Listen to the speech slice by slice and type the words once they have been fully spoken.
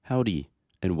Howdy,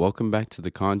 and welcome back to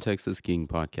the Context is King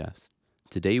podcast.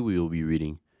 Today we will be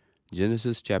reading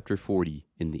Genesis chapter 40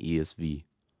 in the ESV.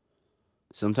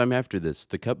 Sometime after this,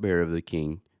 the cupbearer of the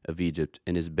king of Egypt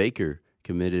and his baker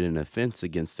committed an offense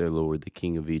against their lord, the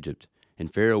king of Egypt,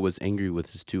 and Pharaoh was angry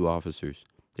with his two officers,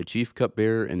 the chief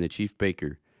cupbearer and the chief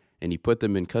baker, and he put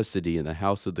them in custody in the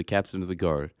house of the captain of the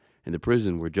guard, in the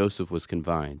prison where Joseph was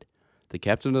confined. The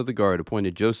captain of the guard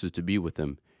appointed Joseph to be with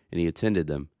them, and he attended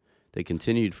them. They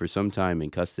continued for some time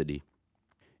in custody.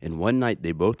 And one night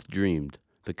they both dreamed,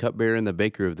 the cupbearer and the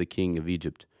baker of the king of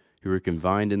Egypt, who were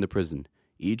confined in the prison,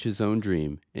 each his own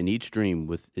dream, and each dream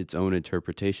with its own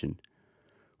interpretation.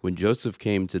 When Joseph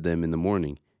came to them in the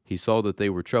morning, he saw that they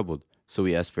were troubled, so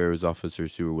he asked Pharaoh's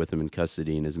officers who were with him in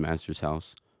custody in his master's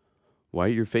house, "Why are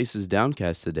your faces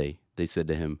downcast today?" They said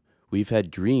to him, "We've had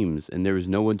dreams, and there is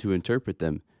no one to interpret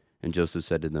them." And Joseph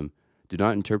said to them, "Do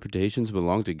not interpretations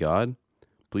belong to God?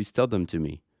 Please tell them to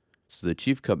me." So the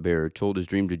chief cupbearer told his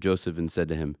dream to Joseph and said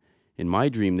to him, "In my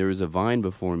dream there was a vine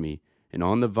before me, and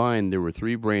on the vine there were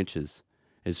 3 branches.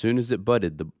 As soon as it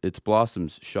budded, its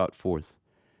blossoms shot forth,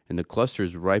 and the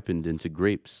clusters ripened into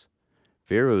grapes.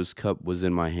 Pharaoh's cup was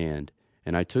in my hand,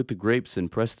 and I took the grapes and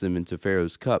pressed them into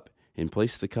Pharaoh's cup, and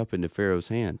placed the cup into Pharaoh's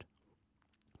hand."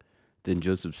 Then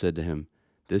Joseph said to him,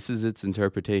 "This is its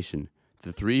interpretation.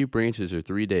 The 3 branches are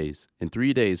 3 days. In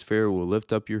 3 days Pharaoh will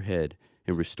lift up your head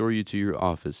and restore you to your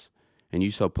office, and you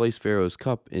shall place Pharaoh's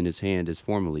cup in his hand as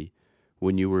formerly,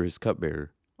 when you were his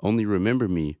cupbearer. Only remember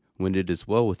me when it is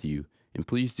well with you, and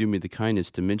please do me the kindness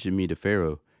to mention me to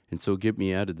Pharaoh, and so get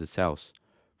me out of this house.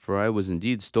 For I was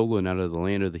indeed stolen out of the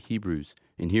land of the Hebrews,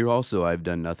 and here also I have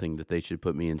done nothing that they should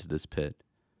put me into this pit."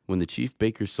 When the chief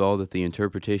baker saw that the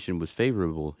interpretation was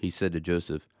favorable, he said to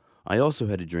Joseph, "I also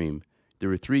had a dream. There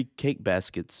were 3 cake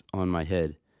baskets on my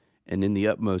head, and in the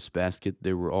upmost basket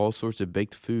there were all sorts of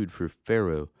baked food for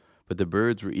Pharaoh, but the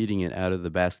birds were eating it out of the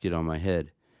basket on my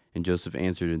head." And Joseph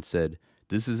answered and said,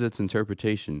 "This is its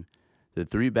interpretation. The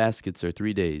 3 baskets are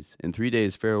 3 days. In 3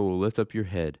 days Pharaoh will lift up your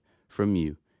head from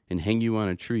you and hang you on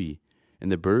a tree,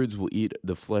 and the birds will eat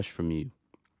the flesh from you."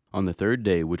 On the 3rd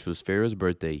day, which was Pharaoh's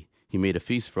birthday, he made a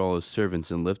feast for all his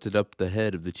servants and lifted up the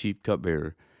head of the chief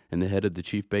cupbearer and the head of the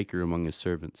chief baker among his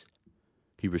servants.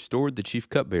 He restored the chief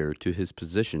cupbearer to his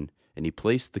position, and he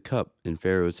placed the cup in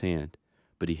Pharaoh's hand.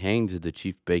 But he hanged the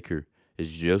chief baker, as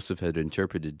Joseph had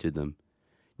interpreted to them.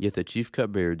 Yet the chief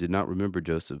cupbearer did not remember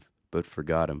Joseph, but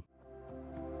forgot him.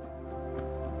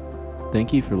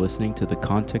 Thank you for listening to the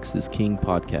Context is King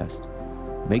podcast.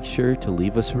 Make sure to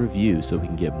leave us a review so we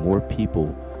can get more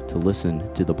people to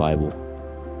listen to the Bible.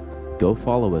 Go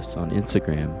follow us on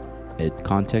Instagram at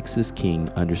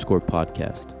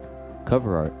contextisking_podcast.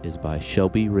 Cover art is by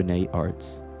Shelby Renee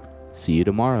Arts. See you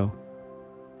tomorrow.